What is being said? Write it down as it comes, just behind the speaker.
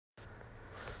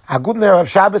A good night of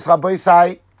Shabbos, Rabbi.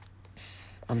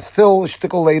 I'm still a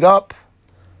shtickle laid up,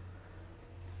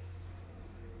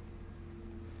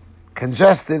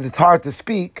 congested. It's hard to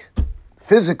speak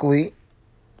physically,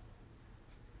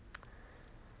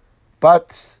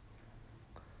 but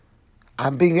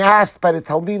I'm being asked by the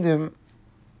Talmidim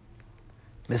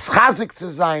mischazik to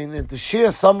sein and to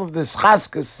share some of the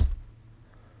schazkas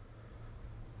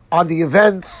on the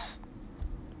events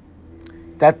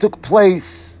that took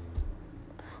place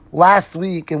last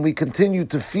week, and we continue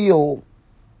to feel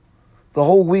the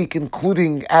whole week,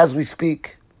 including as we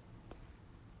speak,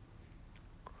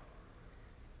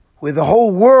 where the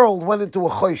whole world went into a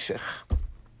choshech.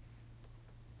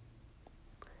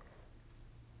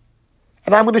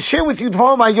 And I'm going to share with you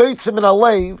Dvarim HaYotzim in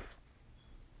Alev,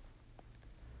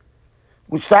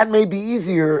 which that may be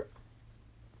easier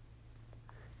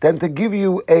than to give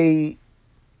you any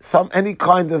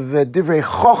kind of divrei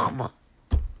chochma.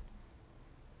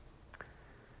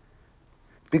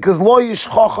 Because lo yish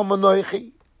chocham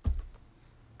anoichi.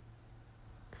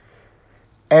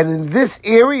 And in this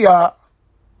area,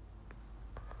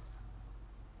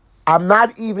 I'm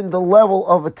not even the level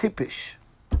of a tippish.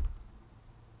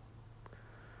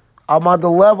 I'm on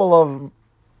the level of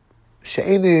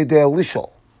she'eni de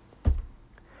lishol.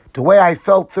 The way I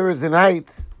felt Thursday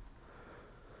night,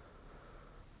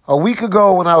 a week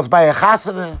ago when I was by a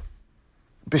chasana,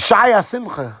 b'shaya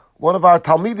simcha, one of our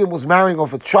talmidim was marrying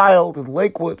off a child in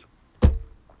Lakewood.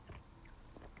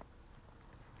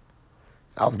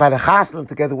 I was by the chasana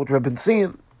together with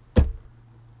Reuven.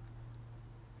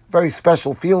 Very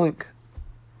special feeling.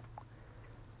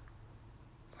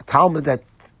 A talmid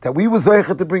that we were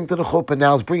zeicher to bring to the chuppah,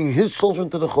 now is bringing his children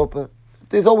to the chuppah.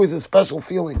 There's always a special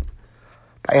feeling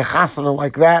by a chasana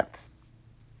like that,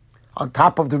 on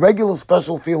top of the regular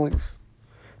special feelings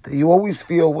that you always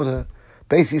feel when a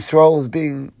Beis Yisrael is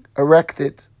being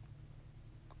erected.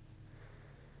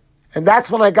 And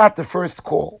that's when I got the first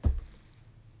call.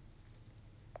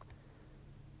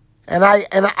 And I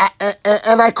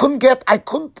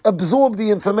couldn't absorb the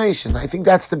information. I think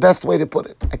that's the best way to put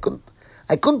it.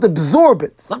 I couldn't absorb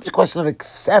it. It's not a question of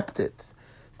accept it.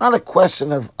 It's not a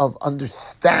question of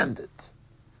understand it.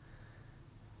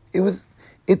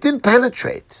 It didn't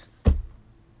penetrate.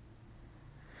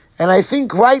 And I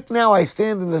think right now I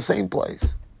stand in the same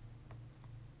place.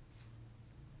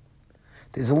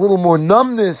 There's a little more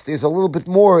numbness, there's a little bit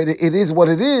more, it is what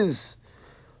it is.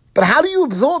 But how do you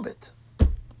absorb it?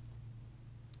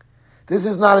 This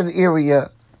is not an area,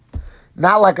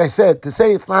 not like I said, to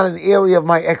say it's not an area of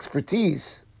my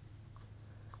expertise.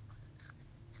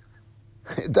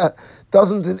 It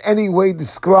doesn't in any way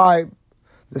describe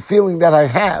the feeling that I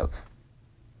have.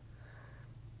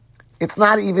 It's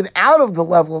not even out of the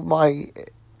level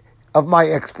of my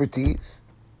expertise.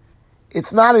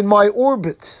 It's not in my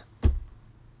orbit.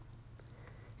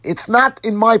 It's not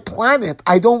in my planet.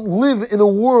 I don't live in a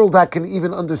world I can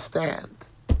even understand.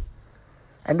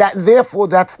 And therefore,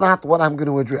 that's not what I'm going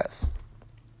to address.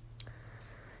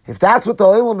 If that's what the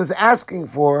Olam is asking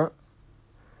for,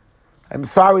 I'm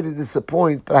sorry to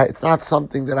disappoint, but it's not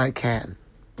something that I can.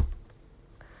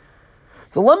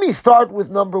 So let me start with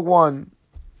number one,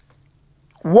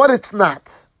 what it's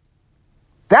not.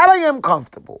 That I am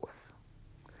comfortable with.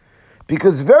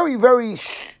 Because very, very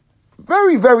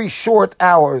short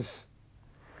hours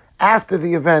after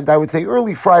the event, I would say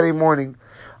early Friday morning,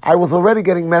 I was already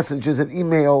getting messages and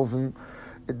emails and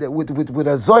with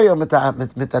a zoya, mit a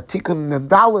tikkun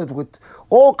memdalet, with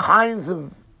all kinds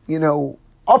of,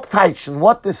 uptight and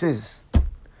what this is.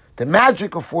 The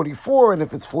magic of 44, and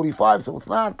if it's 45, so it's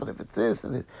not, but if it's this,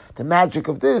 and the magic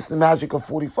of this, the magic of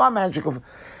 45, magic of...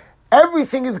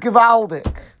 Everything is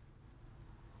gewaldig.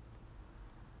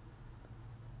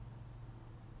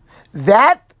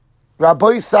 That,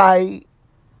 Rabbi say,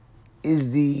 is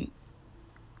the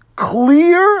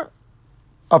clear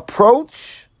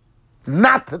approach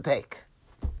not to take.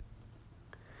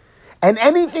 And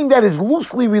anything that is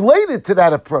loosely related to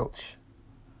that approach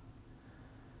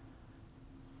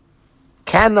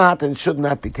cannot and should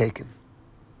not be taken.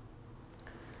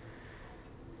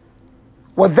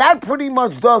 What that pretty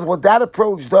much does, what that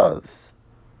approach does,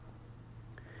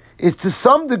 is to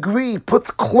some degree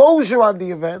puts closure on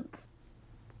the event,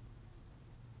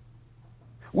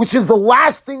 which is the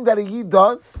last thing that a Yid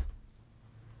does,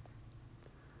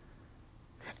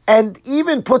 and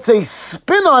even puts a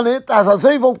spin on it as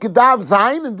Azevol Kedav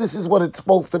Zayin, and this is what it's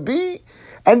supposed to be,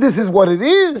 and this is what it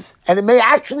is, and it may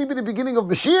actually be the beginning of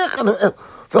Mashiach, and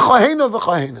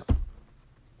v'chahena.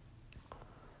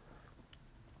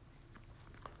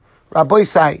 Rabbi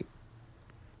say,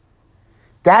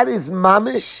 that is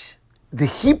mamish, the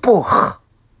hipuch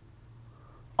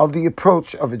of the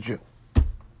approach of a Jew.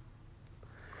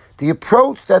 The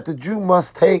approach that the Jew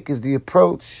must take is the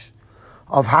approach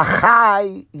of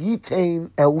Hachai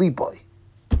Yitain El Liboy.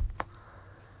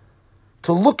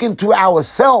 To look into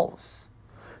ourselves,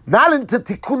 not into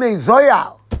Tikkunei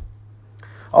Zoyal,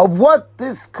 of what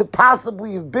this could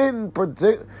possibly have been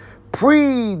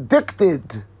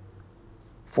predicted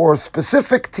for a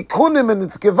specific tikkunim, and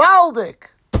it's gewaldik.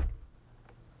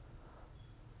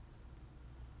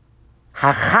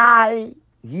 Hachai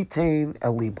yitain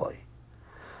eliboy.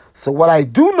 So what I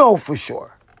do know for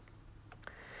sure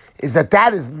is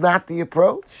that is not the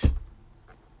approach,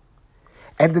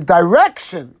 and the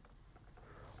direction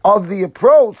of the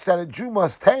approach that a Jew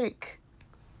must take,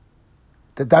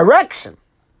 the direction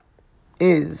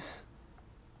is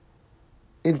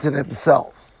into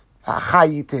themselves.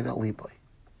 Hachai yitain eliboy.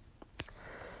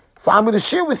 So I'm going to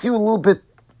share with you a little bit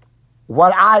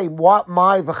what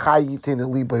my v'chai yitain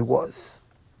eliboy was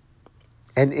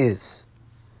and is.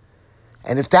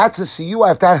 And if that's a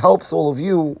siyua, if that helps all of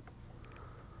you,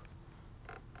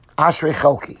 ashrei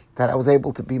chelki, that I was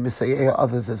able to be misayeh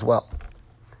others as well.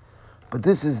 But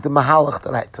this is the mahalach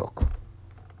that I took. I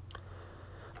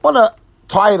want to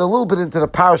tie it a little bit into the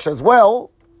parsha as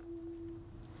well,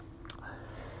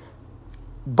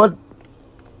 but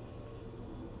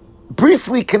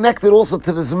briefly connected also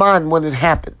to the Zman when it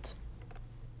happened.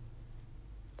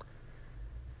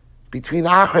 Between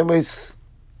Achrei Mos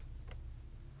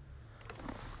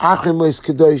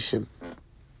Kedoshim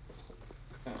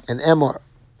and Emor.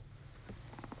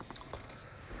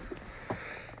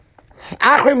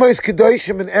 Achrei Mos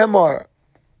Kedoshim and Emor,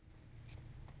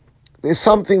 there's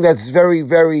something that's very,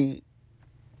 very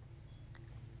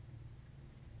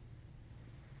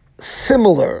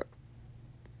similar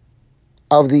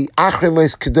of the Achrei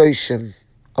Mos Kedoshim,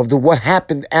 of the what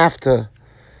happened after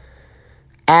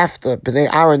Bnei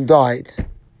Aaron died,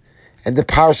 and the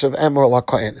Parshas of Emor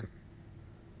LaKohanim,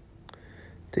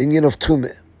 the Inyan of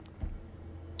Tumah.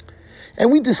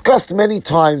 And we discussed many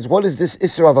times, what is this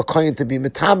Isra of a Kohen to be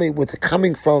Metame? What's it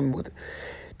coming from?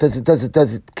 Is it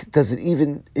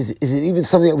even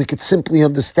something that we could simply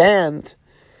understand?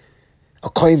 A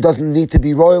Kohen doesn't need to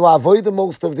be royal avodah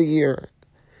most of the year,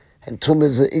 and Tumah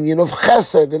is an Inyan of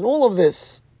Chesed, and all of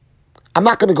this. I'm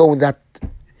not going to go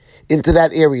into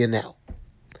that area now.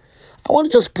 I want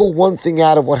to just pull one thing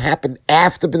out of what happened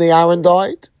after Bnei Aaron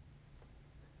died,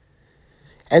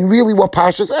 and really what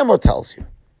Parshas Emor tells you.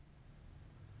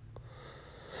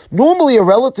 Normally a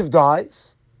relative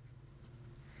dies.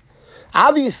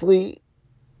 Obviously,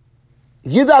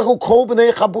 Yidagu kol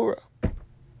b'nei chabura.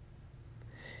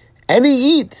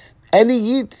 Any Yid,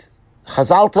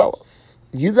 Chazal tell us,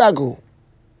 Yidagu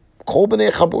kol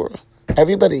b'nei chabura.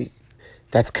 Everybody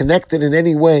that's connected in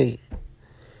any way,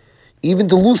 even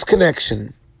the loose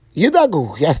connection,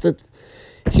 Yidagu, he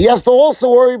has to also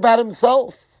worry about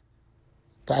himself,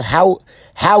 about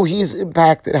how he's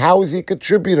impacted, how is he a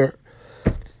contributor.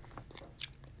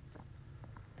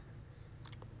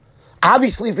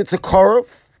 Obviously, if it's a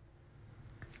korov,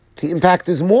 the impact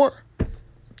is more.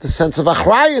 The sense of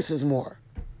achrayus is more.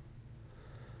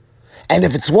 And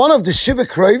if it's one of the Shiva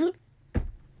Reuven,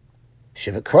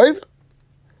 there's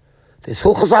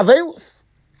Hilchos Avelos.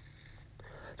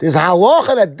 There's a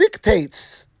halacha that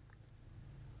dictates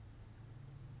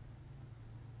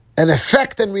an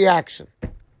effect and reaction,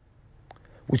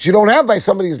 which you don't have by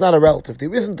somebody who's not a relative.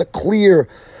 There isn't a clear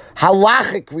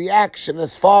halachic reaction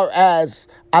as far as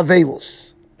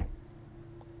Avelos.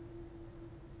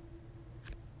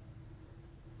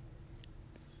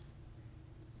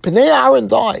 Bnei Aaron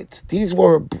died. These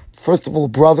were, first of all,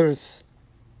 brothers,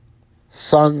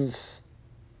 sons,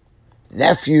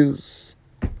 nephews.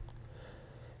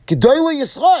 Gedolei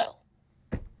Yisrael.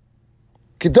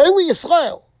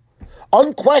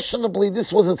 Unquestionably,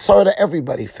 this was a tzara that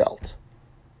everybody felt.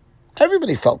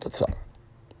 Everybody felt a tzara.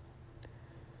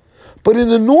 But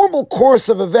in a normal course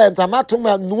of event, I'm not talking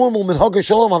about normal minhag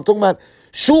shalom, I'm talking about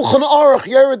shulchan aruch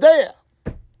yeredeya.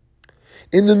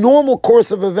 In the normal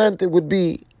course of event, it would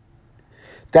be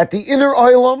that the inner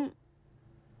oilam,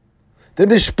 the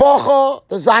mishpacha,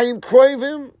 the zayim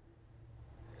kroivim,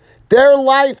 their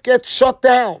life gets shut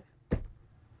down.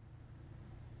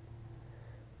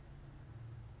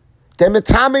 They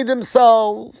metame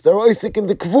themselves, they're oisik in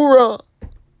the kvura,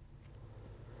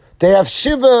 they have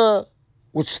shiva,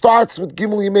 which starts with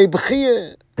Gimel Yimei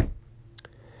Bechiyah.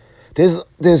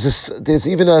 There's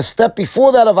even a step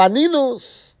before that of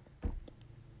Aninus.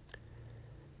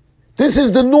 This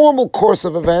is the normal course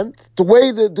of event, the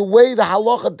way the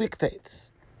halacha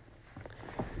dictates.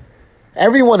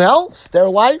 Everyone else, their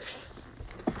life,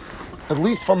 at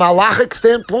least from a halachic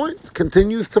standpoint,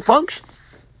 continues to function.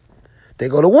 They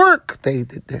go to work.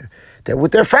 They're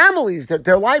with their families.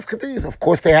 Their life continues. Of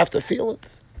course, they have to feel it.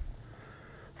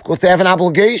 Of course, they have an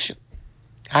obligation.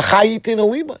 They have to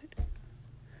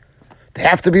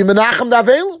be menachem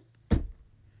davelim.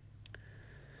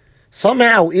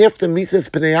 Somehow, after Mises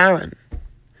Bnei Aaron,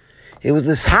 it was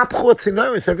this hapchot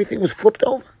scenario. Everything was flipped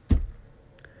over.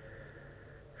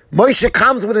 Moshe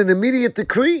comes with an immediate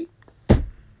decree.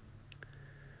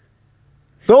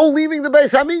 No leaving the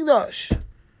Beis Hamikdash.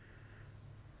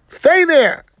 Stay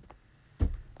there.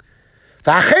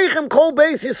 V'achechem kol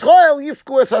Beis Yisrael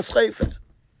yifku es hascheifer.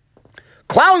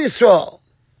 Klal Yisrael,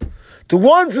 the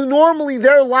ones who normally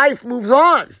their life moves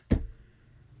on,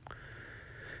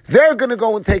 they're going to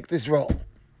go and take this role.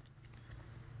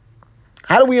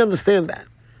 How do we understand that?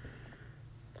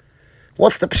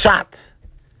 What's the pshat?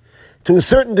 To a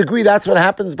certain degree, that's what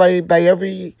happens by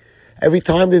every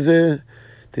time there's a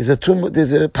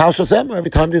Parshas Emor,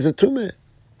 every time there's a tumah.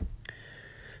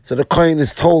 So the kohen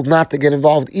is told not to get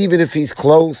involved, even if he's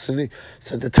close.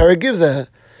 So the Torah gives an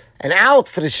out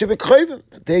for the Shivuk Reuven.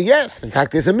 Yes, in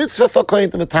fact, there's a mitzvah for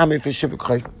kohen to metame for Shivuk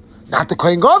Reuven. Not the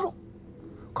kohen gadol.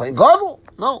 Kohen gadol,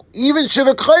 no. Even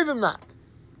Shivuk Reuven, not.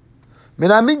 Min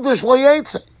hamikdash lo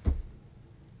yetze.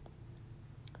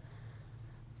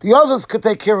 The others could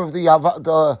take care of the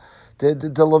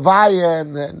levaya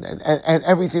and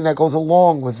everything that goes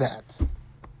along with that.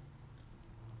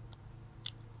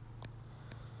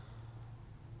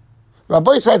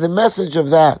 Rabbi said the message of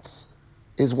that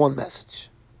is one message.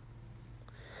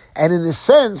 And in a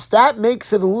sense, that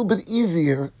makes it a little bit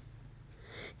easier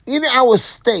in our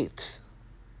state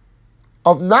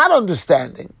of not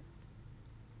understanding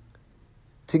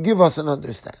to give us an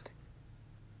understanding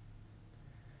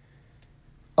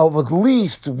of at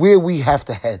least where we have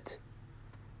to head.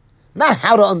 Not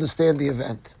how to understand the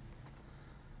event,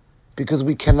 because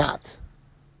we cannot.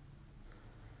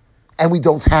 And we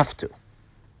don't have to.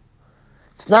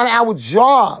 It's not our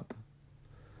job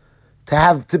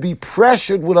to be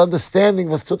pressured with understanding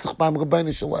was tutzach b'am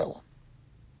Rabbeinu Shalom.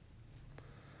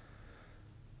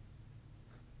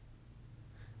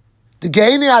 The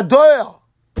Geini Adoya,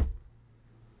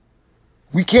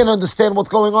 we can't understand what's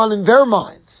going on in their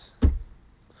minds.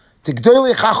 The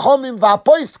Gdolei Chachomim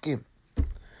v'Apoiskim,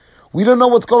 we don't know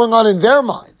what's going on in their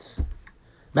minds.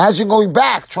 Imagine going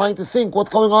back, trying to think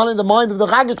what's going on in the mind of the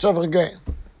Chagetzover again.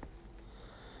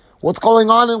 What's going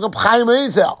on in Reb Chaim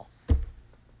Ezel?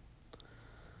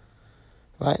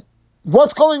 Right?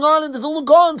 What's going on in the Vilna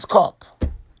Gaon's cup?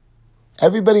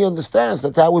 Everybody understands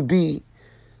that would be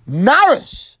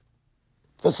nourish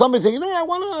for somebody saying, I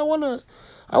want to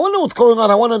know what's going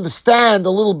on. I want to understand a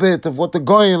little bit of what the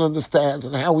Goyen understands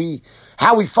and how he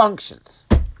functions.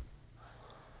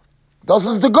 This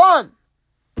is the gun.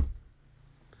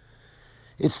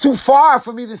 It's too far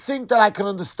for me to think that I can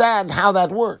understand how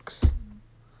that works.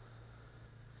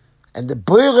 And the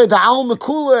Beire, the Al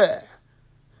Mekule,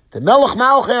 the Melech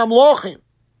Malchei Amlochim,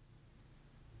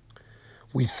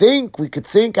 we could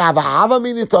think, have a Hava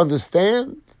meaning to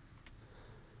understand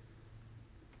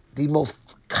the most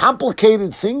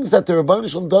complicated things that the Rebbeinu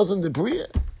Shalom does in the Bria.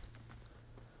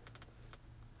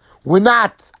 We're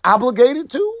not obligated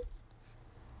to.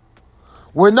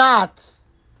 We're not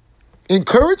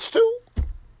encouraged to.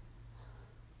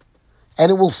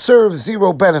 And it will serve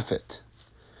zero benefit,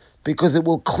 because it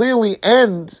will clearly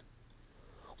end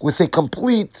with a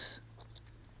complete,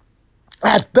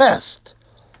 at best,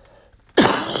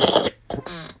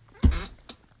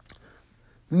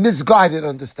 misguided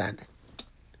understanding.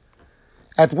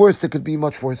 At worst, it could be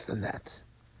much worse than that.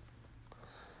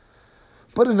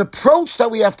 But an approach that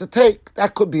we have to take,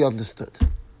 that could be understood.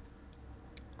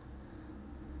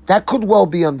 That could well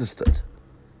be understood.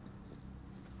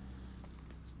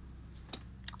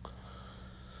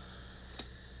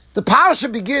 The parasha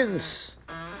begins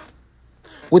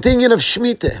with the inyan of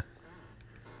Shemitah,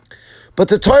 but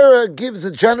the Torah gives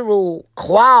a general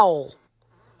klal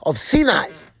of Sinai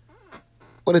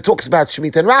when it talks about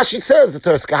Shemitah. And Rashi says, the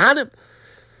Torah Kahanim,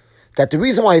 that the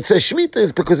reason why it says Shemitah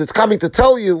is because it's coming to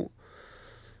tell you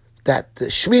that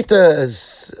Shemitah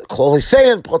is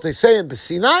Cholisein, Protesein,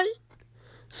 B'Sinai,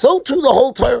 so too the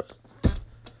whole Torah.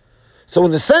 So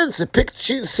in a sense, it picked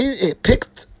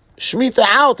Shemitah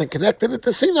out and connected it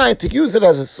to Sinai to use it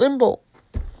as a symbol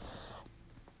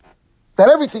that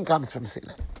everything comes from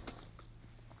Sinai.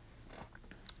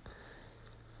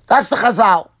 That's the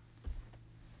Chazal.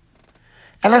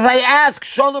 And as I ask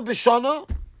Shona B'Shona,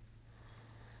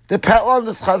 the Petla on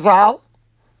this Chazal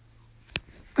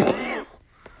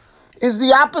is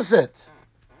the opposite.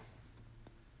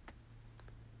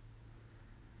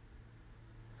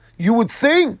 You would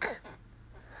think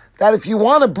that if you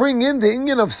want to bring in the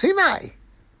Indian of Sinai,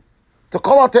 to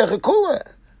Kol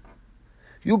HaTechikula,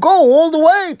 you go all the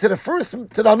way to the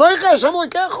Anoicha Hashem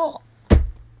Lekecho,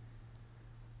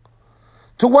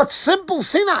 to what's simple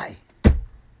Sinai.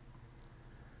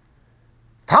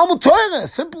 Talmud Torah,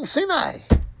 simple Sinai.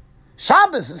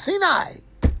 Shabbos is Sinai.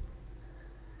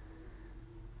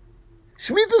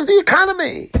 Shemitah is the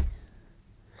economy.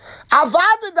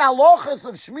 Avad the halachas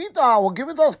of Shemitah were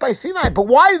given to us by Sinai, but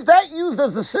why is that used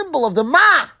as a symbol of the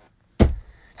Ma?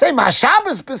 Say, Ma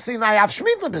Shabbos b'Sinai, Av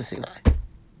Shemitah b'Sinai.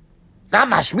 Not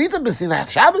Ma Shemitah b'Sinai, Av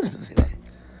Shabbos b'Sinai.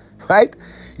 Right?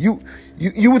 You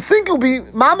would think it would be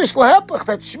Mamish Lahepach,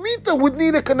 that Shemitah would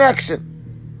need a connection.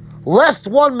 Lest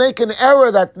one make an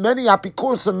error that many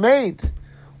Apikursa made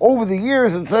over the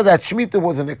years and said that Shemitah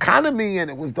was an economy and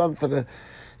it was done for the...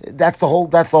 That's the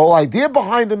whole idea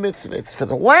behind the mitzvah. It's for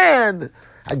the land.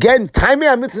 Again,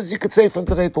 Taimei HaMitzvahs you could say from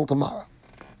today till tomorrow.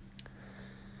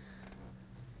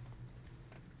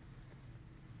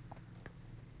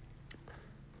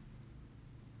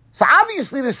 So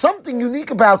obviously there's something unique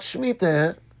about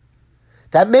Shemitah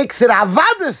that makes it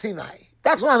Avada Sinai.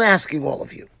 That's what I'm asking all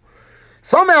of you.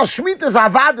 Somehow Shemitah is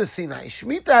Avada Sinai.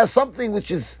 Shemitah has something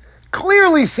which is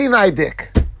clearly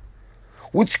Sinai-dik,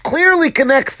 which clearly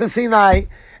connects to Sinai.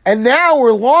 And now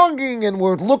we're longing and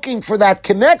we're looking for that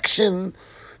connection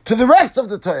to the rest of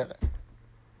the Torah.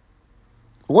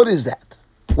 What is that?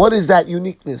 What is that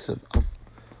uniqueness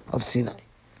of Sinai?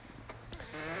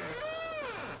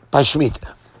 By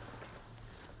Shemitah.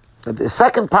 The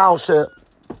second Parsha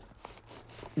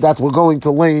that we're going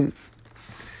to learn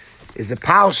is a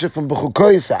Parsha from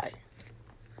Bechukosai.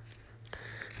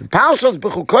 The Parshas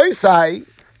Bechukosai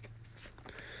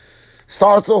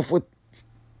starts off with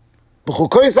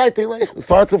Bechukosai Telech. It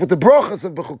starts off with the brachas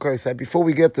of Bechukosai before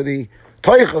we get to the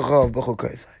Toichacha of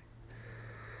Bechukosai.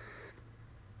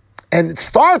 And it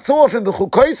starts off in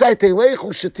Bechukosai Telech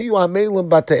U'Shetiyu Amelim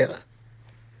Batera.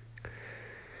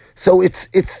 So it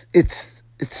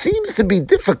seems to be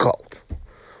difficult.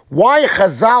 Why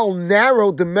Chazal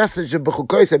narrowed the message of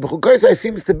Bechukosai? Bechukosai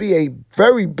seems to be a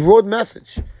very broad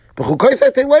message.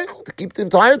 Bechukosai Telech, to keep the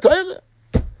entire Torah.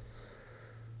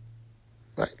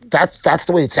 Right? That's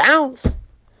the way it sounds.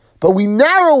 But we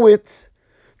narrow it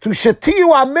to Shetiyu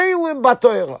Amelim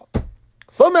Batoira.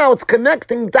 Somehow it's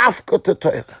connecting Dafka to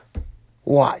Torah.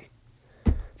 Why?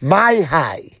 My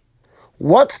high.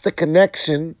 What's the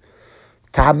connection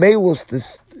to Amelus,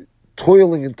 this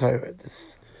toiling in Torah?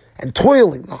 And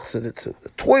toiling,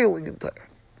 toiling in Torah.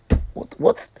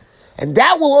 What's and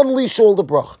that will unleash all the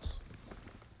brachas.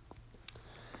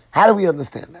 How do we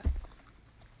understand that?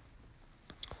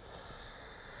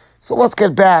 So let's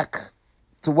get back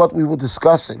to what we were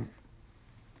discussing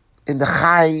in the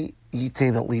Chai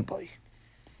Yitena Liboy.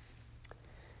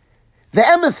 The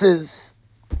emes is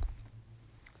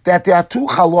that there are two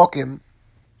chalokim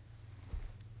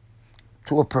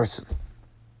to a person,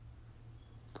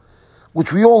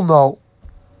 which we all know.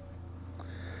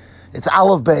 It's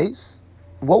Aleph Beis.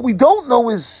 What we don't know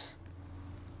is,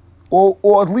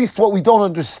 or at least what we don't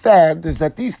understand, is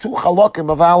that these two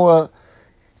chalokim of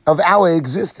our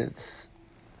existence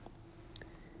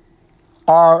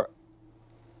are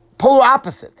polar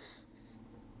opposites.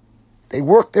 They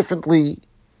work differently.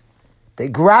 They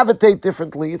gravitate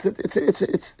differently. It's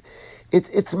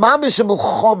mamish a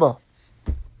milchama,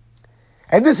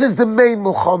 and this is the main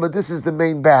milchama. This is the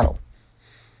main battle.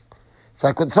 It's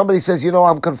like when somebody says,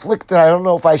 I'm conflicted. I don't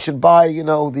know if I should buy,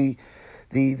 the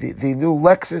new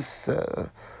Lexus,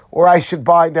 or I should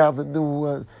buy now the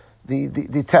new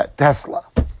Tesla.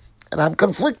 And I'm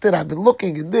conflicted. I've been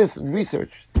looking in this and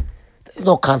research. There's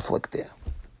no conflict there.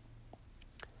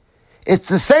 It's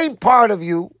the same part of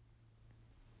you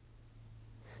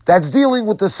that's dealing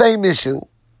with the same issue,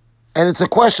 and it's a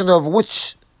question of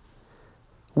which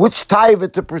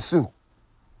taiva to pursue.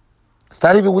 It's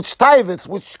not even which taiva, it's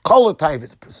which color taiva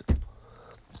to pursue.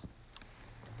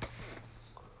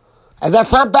 And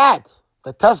that's not bad.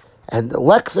 The Tesla and the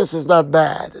Lexus is not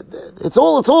bad. It's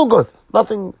all good.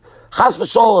 Nothing, chas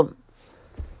v'sholem.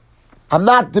 I'm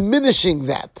not diminishing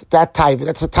that taiva.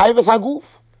 That's a taiva's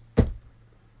haguf.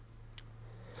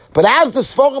 But as the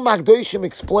Sforim HaKadoshim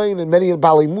explain in many of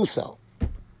Balei Musel,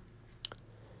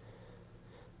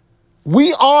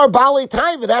 we are Balei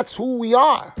Taiva. That's who we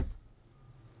are.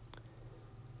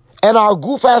 And our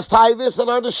guf has taivas and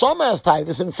our neshama has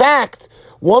taivas. In fact,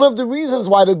 one of the reasons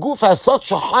why the guf has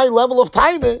such a high level of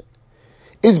taiva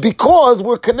is because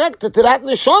we're connected to that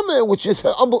neshama, which is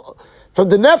from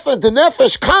the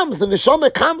nefesh comes, the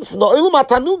neshama comes from the olam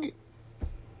hatanugi,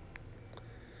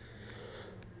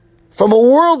 from a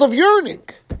world of yearning.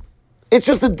 It's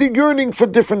just a yearning for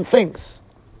different things.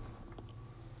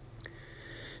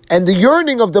 And the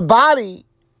yearning of the body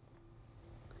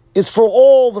is for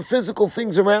all the physical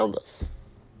things around us.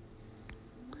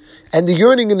 And the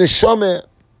yearning in the neshama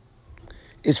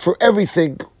is for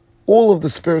everything, all of the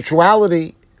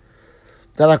spirituality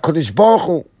that HaKadosh Baruch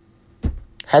Hu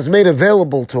has made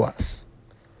available to us.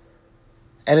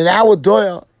 And in our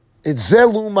doya, it's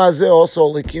zelu mazeh also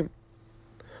likim.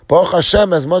 Baruch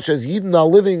Hashem, as much as Yidden are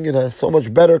living in so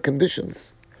much better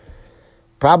conditions,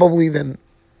 probably than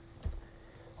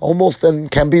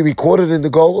can be recorded in the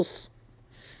Golos.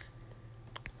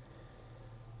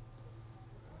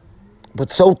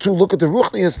 But so too, look at the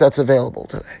ruchnius that's available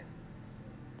today.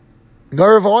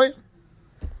 Nervoy.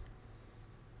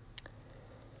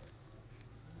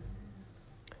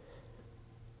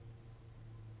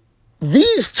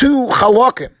 These two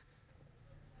halakim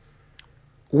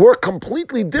were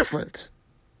completely different.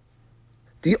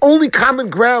 The only common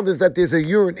ground is that there's a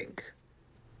yearning.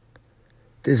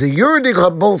 There's a yearning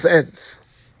on both ends.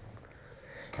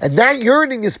 And that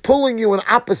yearning is pulling you in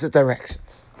opposite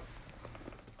directions.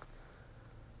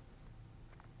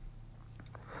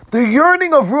 The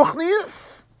yearning of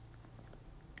Ruchnius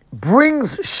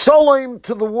brings shalom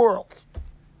to the world.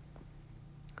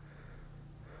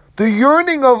 The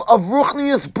yearning of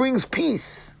Ruchnius brings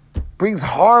peace, brings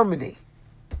harmony.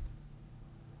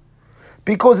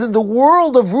 Because in the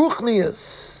world of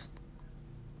Ruchnius,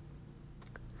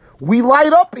 we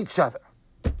light up each other.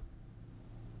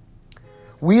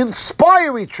 We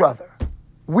inspire each other.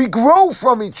 We grow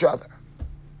from each other.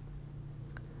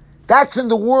 That's in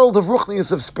the world of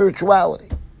Ruchnius, of spirituality.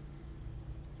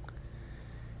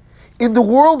 In the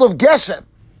world of Geshem,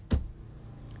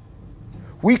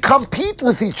 we compete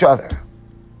with each other.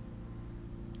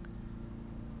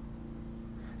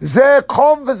 Zeh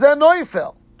kom v'zeh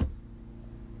noifel.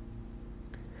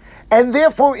 And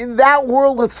therefore, in that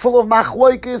world, it's full of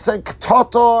machloikis and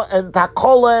ketota and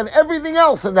takola and everything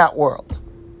else in that world.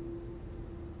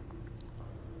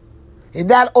 In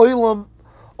that oilam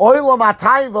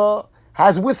atayva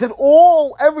has with it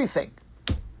all everything.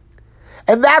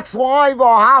 And that's why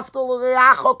v'ahavta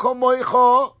l'reacha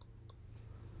kamoicha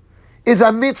is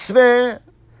a mitzvah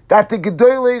that the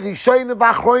Gedolei Rishonim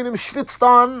v'Achronim schwitzed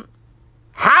on.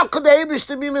 How could the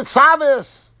Eibishter be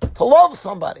mitzaves to love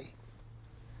somebody?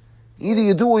 Either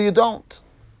you do or you don't.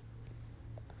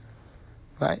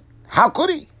 Right? How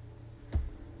could he?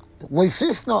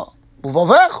 Leisisna,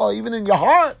 uvavecha, even in your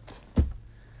heart.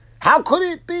 How could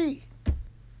it be?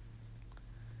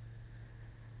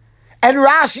 And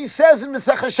Rashi says in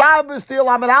Masechah Shabbos, the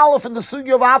Lamed Aleph, in the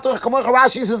Sugya of Aftach Kamocha,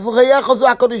 Rashi says,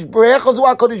 L'cheyecha HaKadosh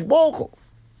Baruch Hu.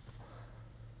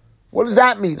 What does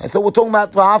that mean? I thought we're talking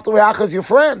about V'ahavta L'reacha as your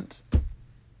friend.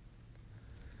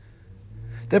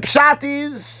 The pshat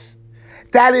is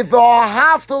that if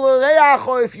V'ahavta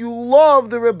L'reacha, if you love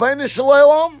the Rebbeinu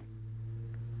Shalom,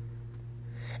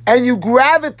 and you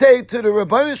gravitate to the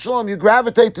Rebbeinu Shalom, you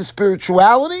gravitate to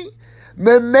spirituality,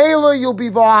 Memela you'll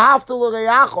be V'ahavta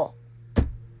L'reacha.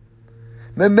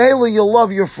 Memela, you'll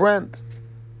love your friend.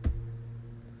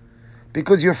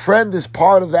 Because your friend is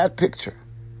part of that picture.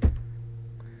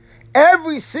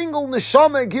 Every single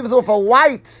neshama gives off a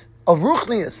light of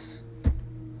Ruchnius.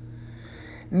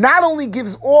 Not only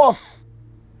gives off,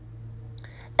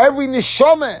 every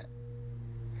neshama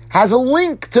has a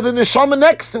link to the neshama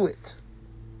next to it.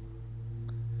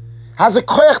 Has a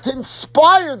koyach to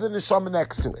inspire the neshama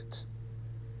next to it.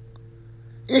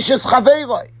 Ishes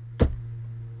chaveiroi.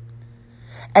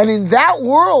 And in that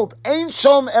world, Ein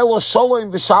Shom Elo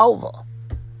Sholem V'Shalva.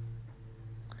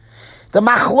 The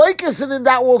machlokes in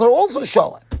that world are also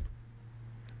Sholem.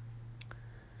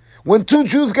 When two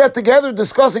Jews get together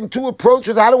discussing two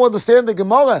approaches, how to understand the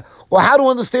Gemara, or how to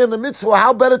understand the mitzvah, or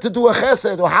how better to do a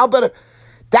chesed, or how better,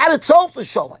 that itself is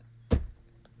Sholem.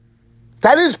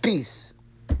 That is peace.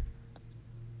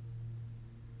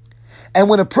 And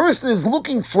when a person is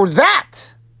looking for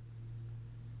that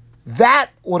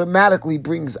automatically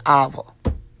brings Ava.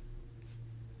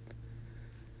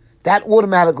 That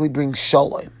automatically brings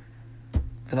Sholem.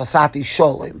 V'nosati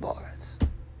Sholem B'aretz.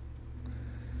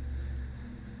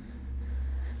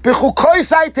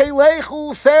 Bechukosai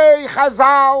telechu, say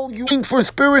Chazal, you're looking for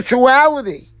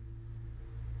spirituality.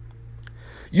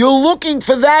 You're looking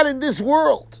for that in this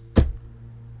world.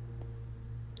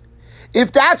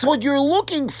 If that's what you're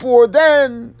looking for,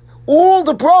 then all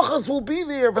the brachas will be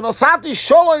there. V'nosati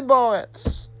Sholem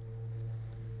B'aretz.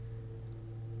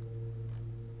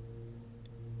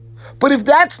 But if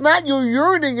that's not your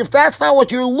yearning, if that's not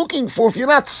what you're looking for, if you're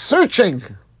not searching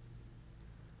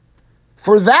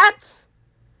for that,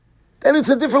 then it's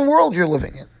a different world you're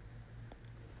living in.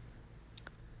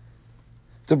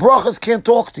 The brachas can't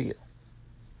talk to you.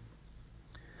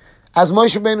 As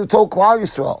Moshe Rabbeinu told Klal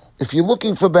Yisrael, if you're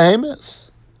looking for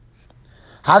behemoths,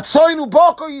 Hatzoinu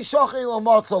boko yishachei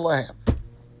l'motza lehem.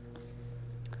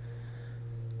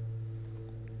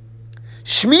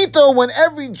 Shemitah, when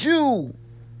every Jew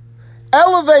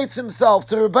elevates himself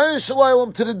to the Rebbeinu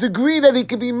Shalom to the degree that he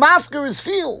can be mafker his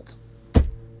field,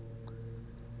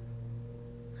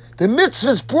 the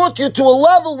mitzvahs brought you to a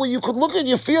level where you could look at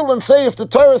your field and say, if the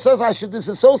Torah says I should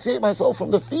disassociate myself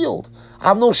from the field, I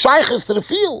have no shaykhs to the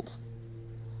field.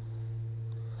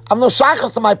 I have no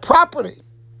shaykhs to my property.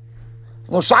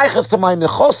 No shaykhs to my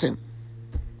nechosim.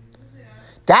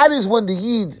 That is when the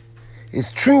Yid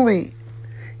is truly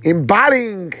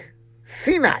embodying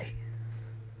Sinai.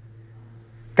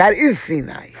 That is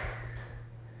Sinai.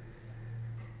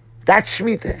 That's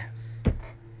Shemitah.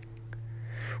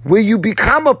 Where you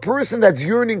become a person that's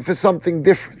yearning for something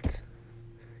different.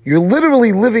 You're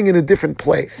literally living in a different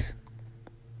place.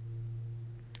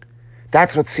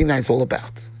 That's what Sinai is all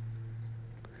about.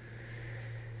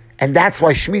 And that's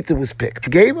why Shemitah was picked. It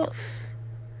gave us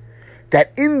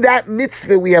that in that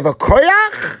mitzvah we have a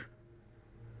koyach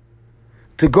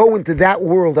to go into that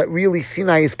world that really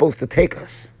Sinai is supposed to take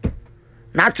us.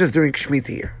 Not just during Shemitah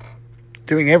year.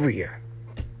 During every year.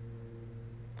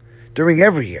 During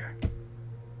every year.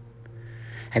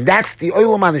 And that's the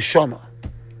Olam HaNeshama.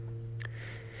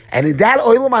 And in that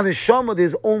Olam HaNeshama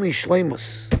there's only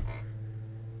Shleimus.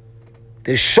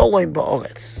 There's Sholem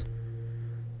Ba'oretz.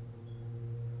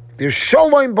 There's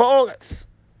Sholem Ba'oretz.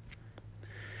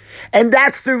 And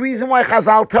that's the reason why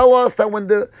Chazal tell us that when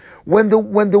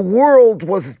the world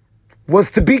was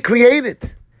to be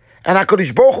created, and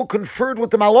HaKadosh Baruch Hu conferred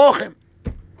with the Malachim,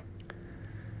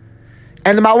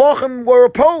 and the Malachim were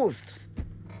opposed.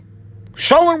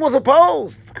 Sholem was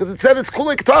opposed, because it said it's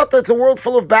Kulei Ktata, it's a world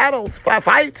full of battles,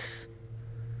 fights.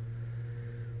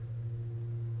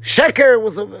 Sheker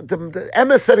was, the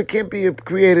emes said it can't be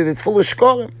created, it's full of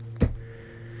shkorim.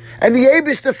 And the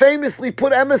Eibishter famously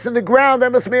put emes in the ground,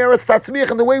 emes me'eretz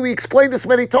tatzmiach, and the way we explained this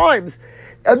many times,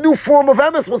 a new form of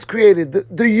emes was created.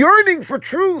 The yearning for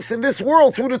truth in this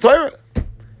world through the Torah.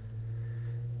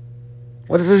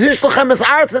 When it says Yish Lachem es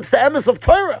Aretz, that's the emes of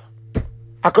Torah.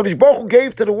 HaKadosh Baruch Hu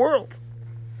gave to the world.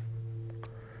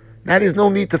 Now there's no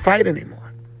need to fight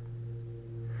anymore.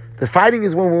 The fighting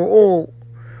is when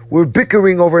we're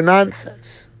bickering over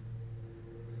nonsense.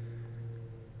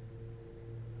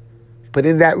 But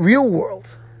in that real world,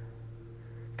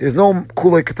 there's no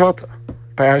kulei katata.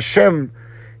 By Hashem,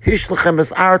 hishlachem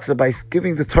es arza, by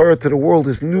giving the Torah to the world,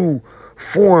 this new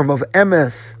form of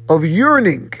emes, of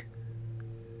yearning.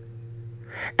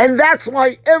 And that's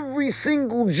why every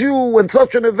single Jew, when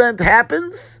such an event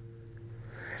happens,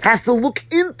 has to look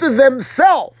into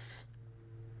themselves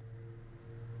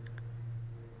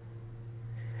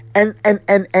and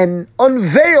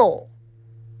unveil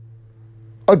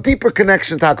a deeper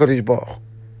connection to HaKadosh Baruch Hu.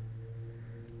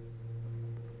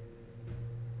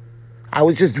 I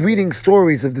was just reading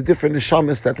stories of the different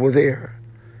neshamas that were there,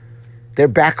 their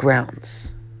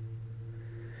backgrounds,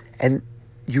 and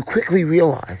you quickly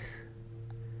realize,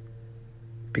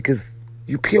 because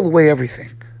you peel away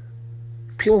everything,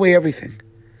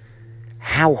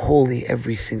 how holy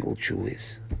every single Jew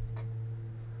is,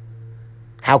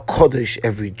 how kodesh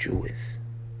every Jew is,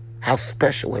 how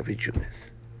special every Jew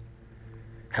is,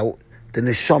 how the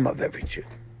neshama of every Jew,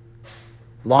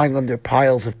 lying under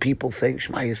piles of people saying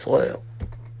Shema Yisrael,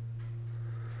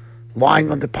 lying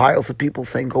under piles of people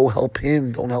saying go help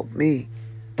him, don't help me.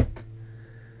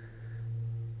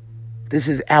 This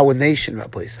is our nation,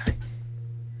 Rabbi.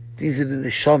 These are the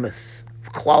neshamas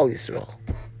of Klal Yisrael.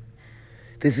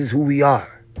 This is who we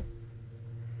are.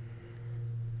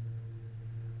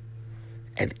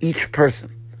 And each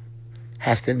person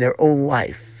has to, in their own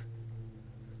life,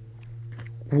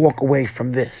 walk away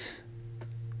from this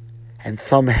and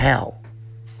somehow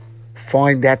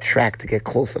find that track to get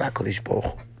closer to HaKadosh Baruch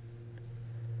Hu.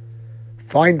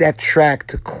 Find that track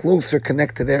to closer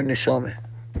connect to their neshama.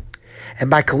 And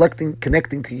by connecting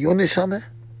to your neshama,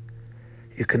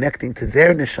 you're connecting to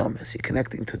their neshamas. You're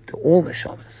connecting to all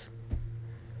neshamas.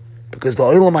 Because the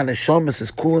olam ha-neshamas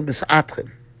is kulam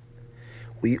mis'atrim.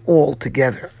 We all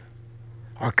together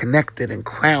are connected and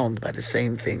crowned by the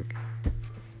same thing.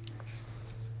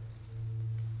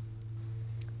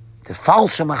 The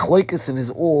falsha machloikas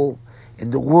is all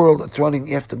in the world that's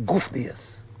running after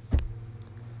gufnias.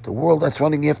 The world that's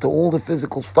running after all the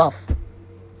physical stuff.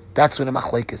 That's where the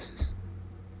machloikas is.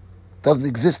 Doesn't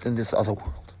exist in this other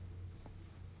world.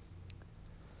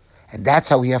 And that's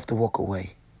how we have to walk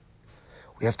away.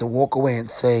 We have to walk away and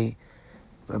say,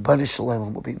 Rabbi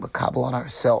Shalom, we're being makabel on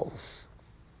ourselves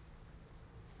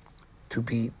to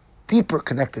be deeper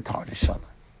connected to our neshama.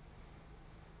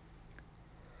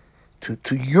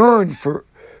 to yearn to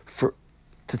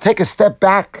take a step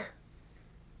back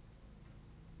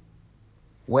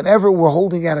whenever we're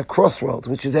holding at a crossroads,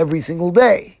 which is every single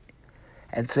day,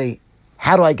 and say,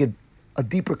 how do I get a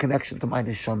deeper connection to my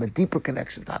neshama, a deeper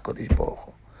connection to HaKadosh Baruch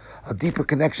Hu, a deeper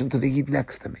connection to the Yid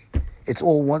next to me. It's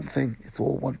all one thing. It's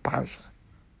all one parsha.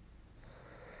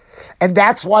 And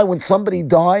that's why when somebody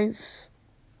dies,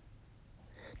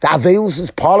 the Avelus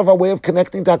is part of our way of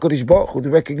connecting to HaKadosh Baruch Hu, the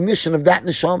recognition of that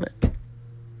neshama.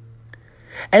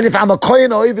 And if I'm a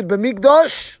kohen oivid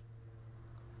b'mikdash,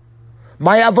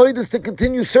 my avoid is to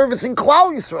continue servicing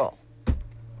Klal Yisrael.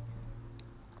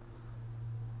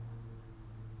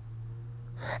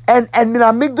 And Min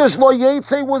HaMikdash Lo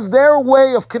Yetze was their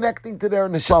way of connecting to their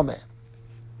neshama.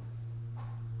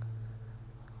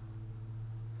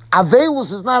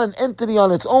 Avelus is not an entity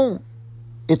on its own.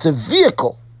 It's a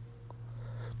vehicle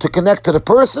to connect to the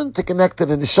person, to connect to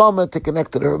the neshama, to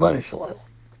connect to the Rebbeinu Shalom.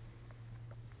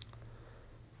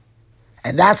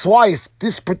 And that's why if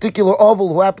this particular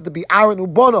oval who happened to be Aaron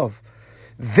Ubonov,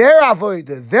 their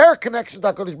avodah, their connection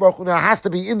to HaKadosh Baruch Hu now has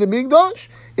to be in the Mikdash,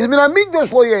 is Min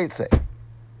HaMikdash Lo Yetze.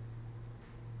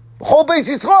 B'chol Beis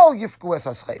Yisrael Yifku Es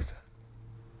HaScheifa.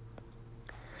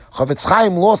 Chavetz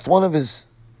Chaim lost one of his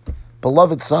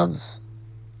beloved sons,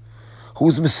 who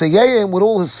was Mesayayim with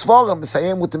all his Svarim,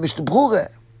 Mesayayim with the Mishnah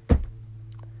Brura.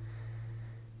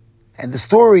 And the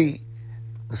story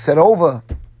was said over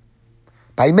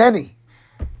by many,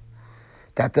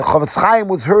 that the Chavetz Chaim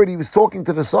was heard, he was talking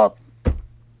to the Satan.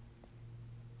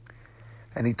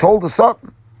 And he told the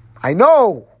Satan, I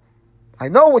know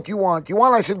what you want. You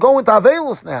want I should go into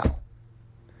Avelus now.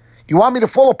 You want me to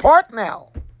fall apart now?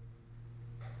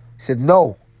 He said,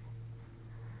 no.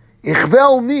 Ich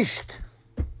will nicht.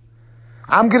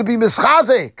 I'm going to be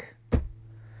mischazek.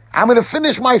 I'm going to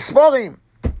finish my Svarim.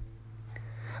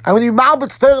 I'm going to be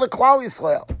Malbetz Torah to Klal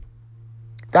Yisrael.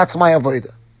 That's my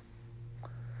avodah.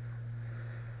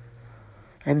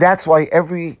 And that's why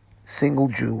every single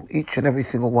Jew, each and every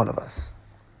single one of us,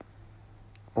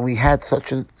 when we had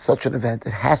such an event,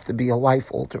 it has to be a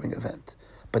life-altering event,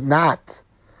 but not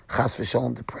chas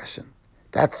v'shalom depression.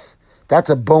 That's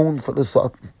a bone for the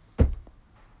Satan.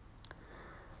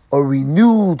 A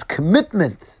renewed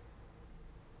commitment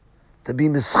to be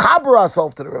mischaber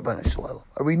ourselves to the Rebbeinu Shalom.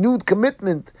 A renewed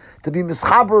commitment to be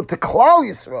mischaber to Klal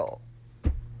Yisrael.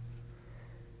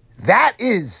 That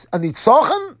is a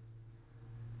nitzachon.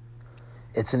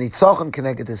 It's a nitzachon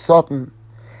connected to Satan,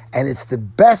 and it's the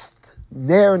best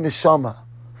ner neshama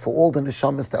for all the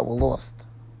neshamas that were lost.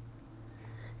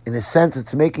 In a sense,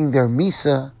 it's making their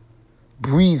misa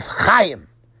breathe chayim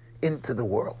into the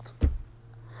world,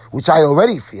 which I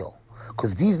already feel,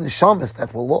 because these neshamas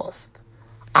that were lost,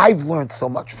 I've learned so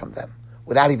much from them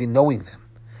without even knowing them.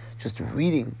 Just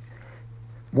reading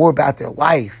more about their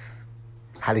life,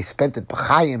 how they spent it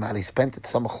b'chayim, how they spent it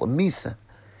samach l'misa.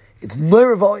 It's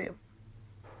nor volume.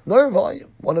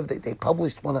 They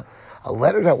published a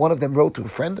letter that one of them wrote to a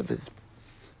friend of his.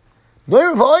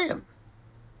 Nor volume.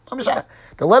 The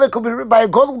letter could be written by a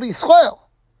Godel B'Yisrael.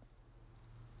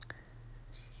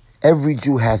 Every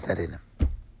Jew has that in him.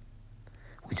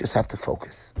 We just have to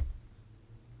focus.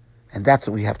 And that's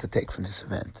what we have to take from this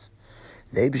event.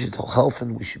 The Eibusher soll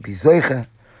helfen, we should be Zoiche,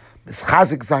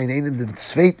 mischazik sein, einem dem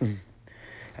Zweiten.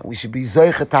 And we should be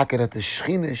Zoiche Taka, that the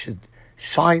Shechina should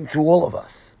shine through all of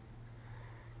us.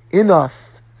 In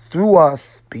us, through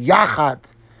us, biyachad,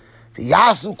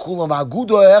 v'yasu kulam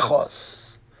agudo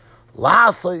echos,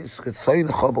 la'asais ketzoyin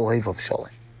chobel hev of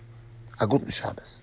sholem. A guten Shabbos.